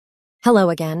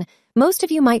Hello again. Most of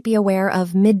you might be aware of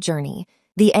Midjourney,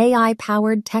 the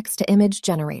AI-powered text-to-image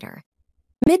generator.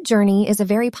 Midjourney is a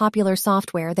very popular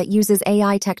software that uses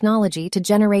AI technology to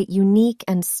generate unique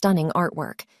and stunning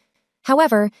artwork.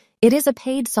 However, it is a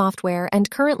paid software and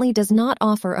currently does not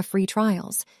offer a free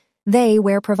trials. They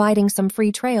were providing some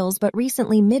free trials, but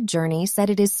recently Midjourney said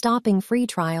it is stopping free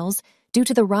trials due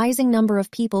to the rising number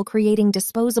of people creating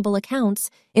disposable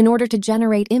accounts in order to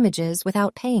generate images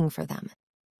without paying for them.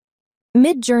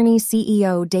 Midjourney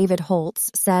CEO David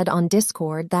Holtz said on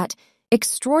Discord that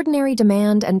extraordinary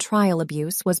demand and trial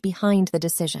abuse was behind the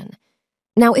decision.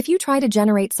 Now, if you try to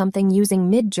generate something using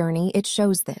Midjourney, it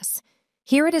shows this.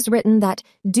 Here it is written that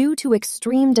due to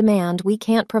extreme demand, we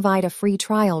can't provide a free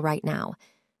trial right now.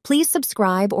 Please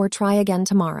subscribe or try again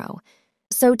tomorrow.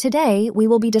 So today, we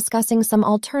will be discussing some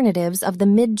alternatives of the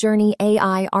Midjourney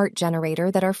AI Art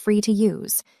Generator that are free to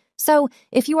use. So,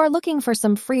 if you are looking for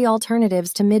some free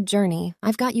alternatives to Midjourney,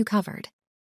 I've got you covered.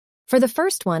 For the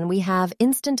first one, we have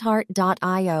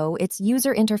Lexica.art. Its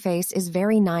user interface is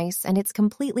very nice and it's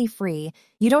completely free.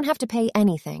 You don't have to pay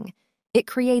anything. It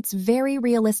creates very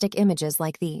realistic images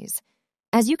like these.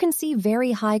 As you can see,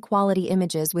 very high-quality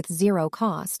images with zero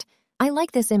cost. I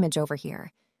like this image over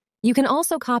here. You can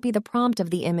also copy the prompt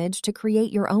of the image to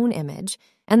create your own image,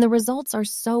 and the results are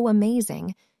so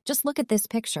amazing. Just look at this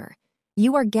picture.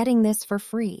 You are getting this for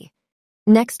free.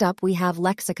 Next up, we have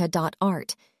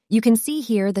Lexica.art. You can see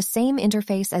here the same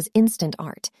interface as Instant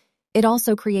Art. It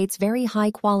also creates very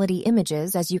high-quality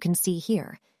images, as you can see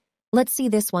here. Let's see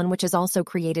this one, which is also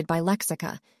created by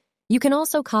Lexica. You can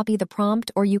also copy the prompt,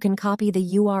 or you can copy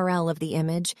the URL of the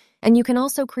image, and you can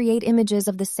also create images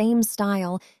of the same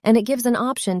style, and it gives an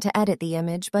option to edit the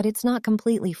image, but it's not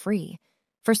completely free.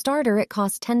 For starter, it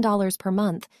costs $10 per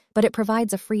month, but it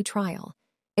provides a free trial.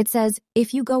 It says,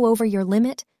 if you go over your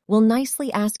limit, we'll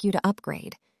nicely ask you to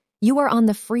upgrade. You are on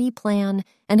the free plan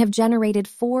and have generated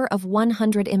 4 of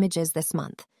 100 images this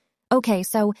month. Okay,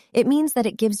 so it means that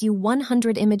it gives you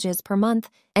 100 images per month,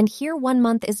 and here 1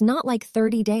 month is not like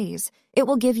 30 days. It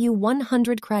will give you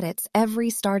 100 credits every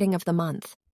starting of the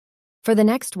month. For the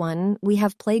next one, we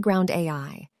have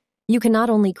Playground.ai. You can not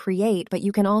only create, but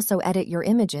you can also edit your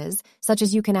images, such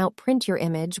as you can outprint your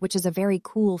image, which is a very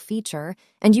cool feature,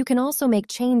 and you can also make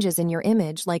changes in your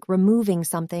image, like removing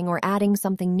something or adding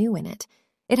something new in it.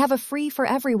 It have a free for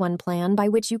everyone plan by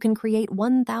which you can create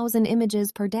 1,000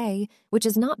 images per day, which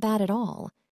is not bad at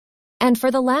all. And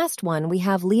for the last one, we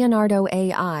have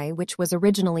Leonardo.ai, which was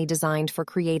originally designed for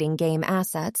creating game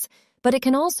assets, but it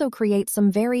can also create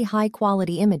some very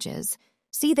high-quality images.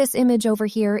 See this image over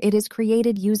here? It is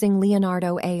created using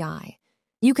Leonardo.ai.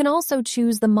 You can also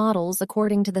choose the models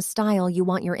according to the style you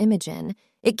want your image in.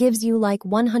 It gives you like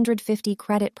 150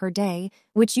 credit per day,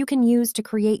 which you can use to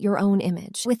create your own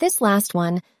image. With this last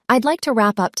one, I'd like to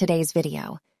wrap up today's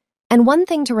video. And one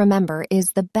thing to remember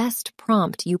is the best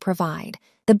prompt you provide,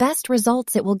 the best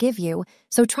results it will give you,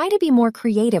 so try to be more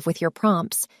creative with your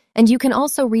prompts, and you can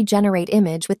also regenerate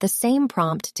image with the same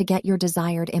prompt to get your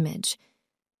desired image.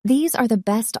 These are the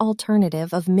best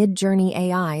alternative of Midjourney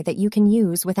AI that you can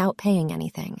use without paying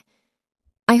anything.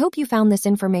 I hope you found this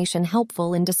information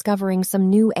helpful in discovering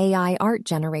some new AI art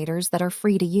generators that are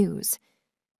free to use.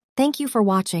 Thank you for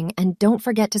watching, and don't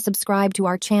forget to subscribe to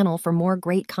our channel for more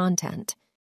great content.